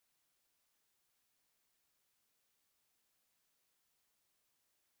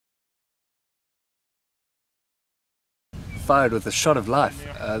fired with a shot of life.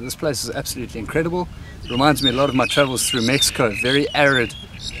 This place is absolutely incredible. It reminds me a lot of my travels through Mexico, very arid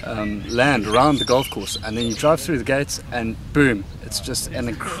land around the golf course, and then you drive through the gates and boom, it's just an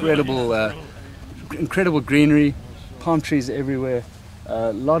incredible greenery, palm trees everywhere,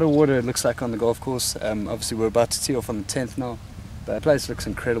 a lot of water it looks like on the golf course. Obviously we're about to tee off on the 10th now. The place looks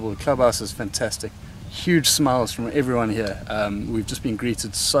incredible, the clubhouse is fantastic, huge smiles from everyone here. We've just been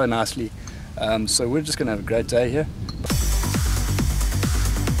greeted so nicely, so we're just going to have a great day here.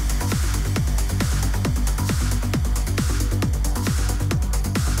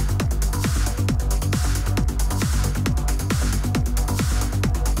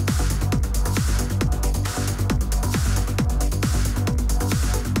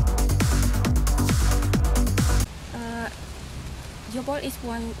 Your ball is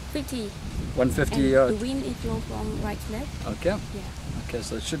 150. 150 and yards. the wind is blow from right to left. Okay. Yeah. Okay,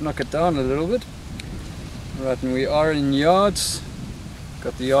 so it should knock it down a little bit. Right, and we are in yards.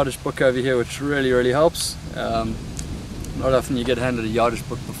 Got the yardage book over here, which really helps. Not often you get handed a yardage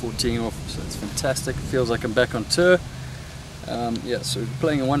book before teeing off, so it's fantastic. It feels like I'm back on tour. Yeah, so we're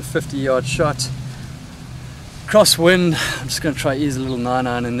playing a 150 yard shot. Crosswind. I'm just going to try ease a little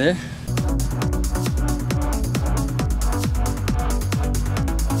 9-iron in there.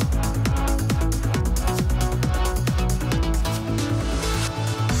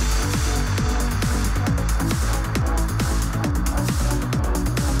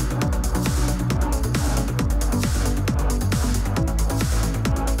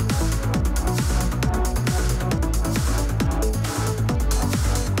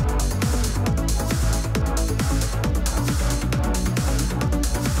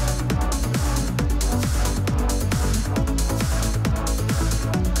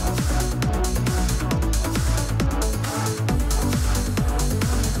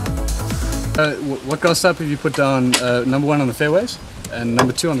 What golf type have you put down? Number 1 on the fairways and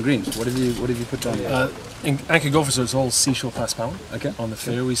number 2 on the greens. What have you put down? In Anchor Golfers, it's all seashore fast palm. Okay. On the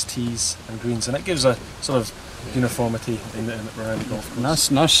fairways, tees, and greens, and it gives a sort of uniformity around the golf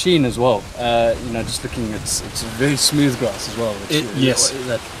course. Nice sheen as well. You know, just looking, it's a very smooth grass as well. Yes.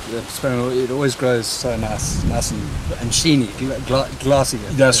 It always grows so nice and sheeny, glassy.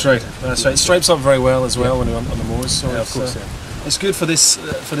 That's right. That's right. It stripes up very well as well when you're on the moors. So yeah, of course. It's good for this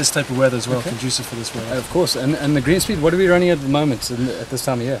type of weather as well, conducive for this weather. Of course, and the green speed, what are we running at the moment at this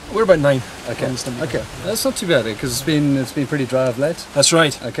time of year? We're about 9. Okay, that's not too bad because it's been pretty dry of late. That's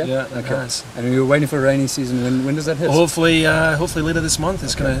right. Okay, yeah, okay. And we were waiting for a rainy season. When does that hit? Well, hopefully later this month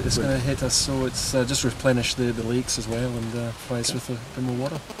it's gonna hit us. So it's just replenish the lakes as well and provide us with a bit more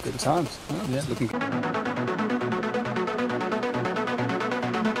water. Good times. Oh, yeah, it's looking good.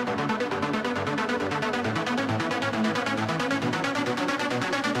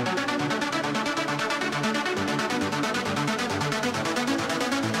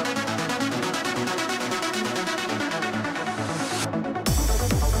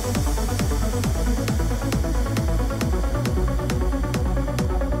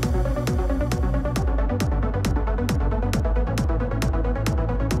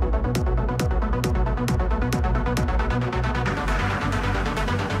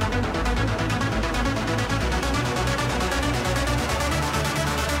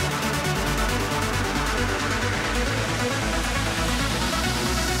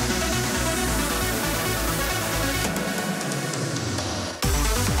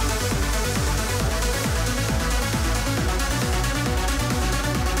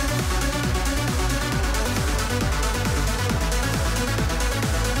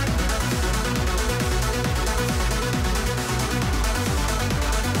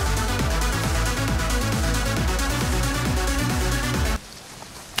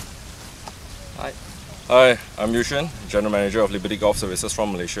 Hi, I'm Shen, General Manager of Liberty Golf Services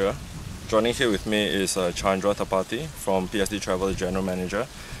from Malaysia. Joining here with me is Candra Tanpatti from PSD Travel, General Manager.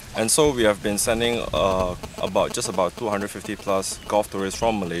 And so we have been sending about 250 plus golf tourists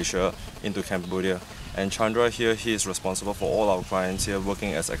from Malaysia into Cambodia. And Chandra here, he is responsible for all our clients here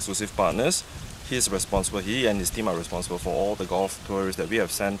working as exclusive partners. He and his team are responsible for all the golf tourists that we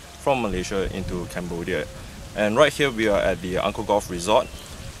have sent from Malaysia into Cambodia. And right here we are at the Uncle Golf Resort.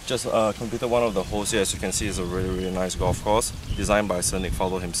 Just completed one of the holes here. As you can see, it's a really nice golf course designed by Sir Nick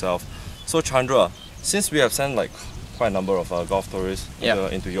Faldo himself. So Chandra, since we have sent like quite a number of golf tourists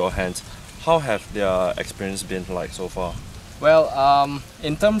into your hands, how have their experience been like so far? Well,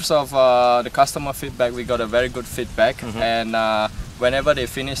 in terms of the customer feedback, we got a very good feedback, and whenever they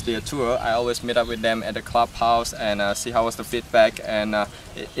finish their tour, I always meet up with them at the clubhouse and see how was the feedback. And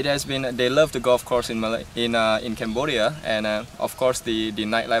it has been, they love the golf course in Cambodia, and of course the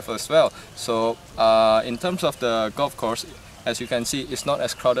nightlife as well. So in terms of the golf course, as you can see, it's not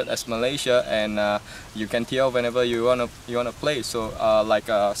as crowded as Malaysia, and you can tee off whenever you wanna play. So like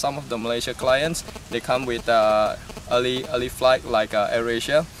some of the Malaysia clients, they come with early flight like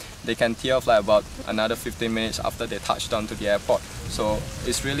AirAsia. They can tee off like about another 15 minutes after they touch down to the airport. So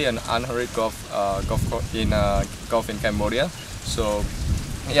it's really an unhurried golf in Cambodia. So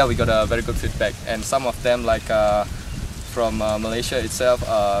yeah, we got a very good feedback, and some of them like from Malaysia itself,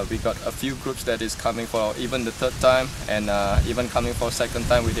 we got a few groups that is coming for even the third time, and even coming for second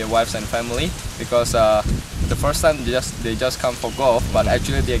time with their wives and family, because the first time they just come for golf, but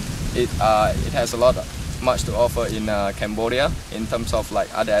actually it has a lot much to offer in Cambodia in terms of like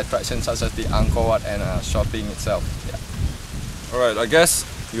other attractions such as the Angkor Wat and shopping itself. Yeah. Alright, I guess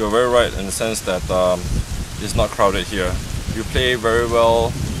you're very right in the sense that it's not crowded here. You play very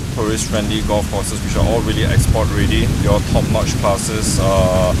well tourist-friendly golf courses which are all really export-ready. They are top-notch classes,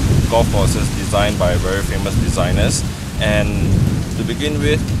 golf courses designed by very famous designers. And to begin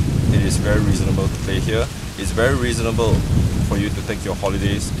with, it is very reasonable to play here. It's very reasonable for you to take your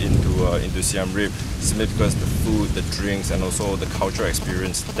holidays into Siem Reap, simply because the food, the drinks, and also the cultural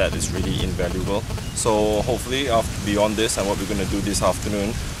experience, that is really invaluable. So hopefully, beyond this and what we're going to do this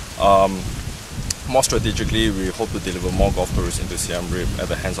afternoon, more strategically, we hope to deliver more golf tours into Siem Reap at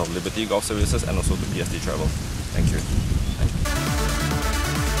the hands of Liberty Golf Services and also the PSD Travel. Thank you.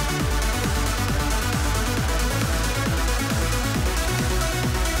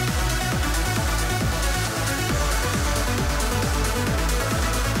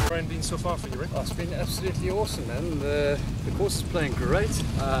 Been so far for you, Rick? Oh, it's been absolutely awesome, man. The course is playing great.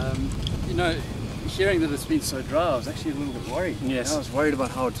 You know, hearing that it's been so dry, I was actually a little bit worried. Yes. You know, I was worried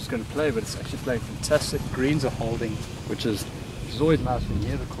about how it was going to play, but it's actually playing fantastic. Greens are holding, which is always nice when you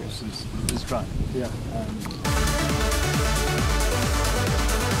hear the course is dry. Yeah.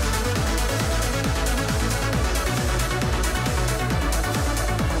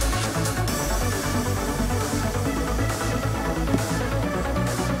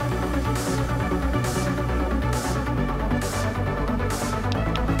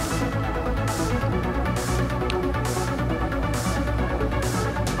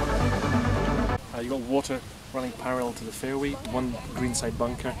 You've got water running parallel to the fairway, one greenside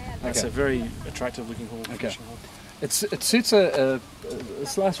bunker. That's a very attractive looking hole. Okay. It suits a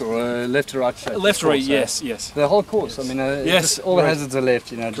slicer or a left to right shape. Left to right, course, yes. The whole course. Yes. I mean, yes, all the right. hazards are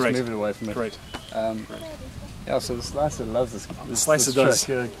left. You know, just Correct. move it away from it. Right. Yeah. So the slicer loves this. The slicer does.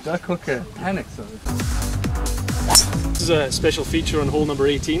 Duck hooker panics. This is a special feature on hole number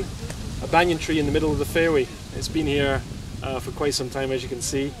 18. A banyan tree in the middle of the fairway. It's been here for quite some time, as you can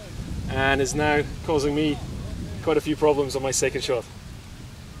see, and is now causing me quite a few problems on my second shot.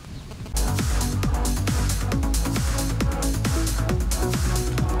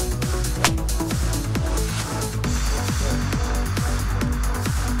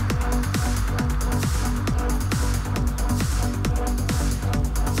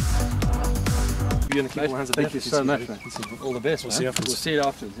 You're going to keep all hands of Thank you so much, man. All the best. We'll see you afterwards. We'll see you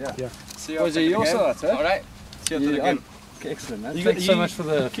afterwards. Yeah. Yeah. See you Was after it the your game. side, eh? Alright. See you after the game. Excellent, man. You Thanks got- so much for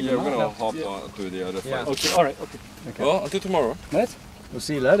the. Yeah, we're going to hop to the other Yeah. fight. Okay, alright, okay. Well, until tomorrow. Mate, we'll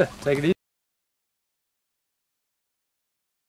see you later. Take it easy.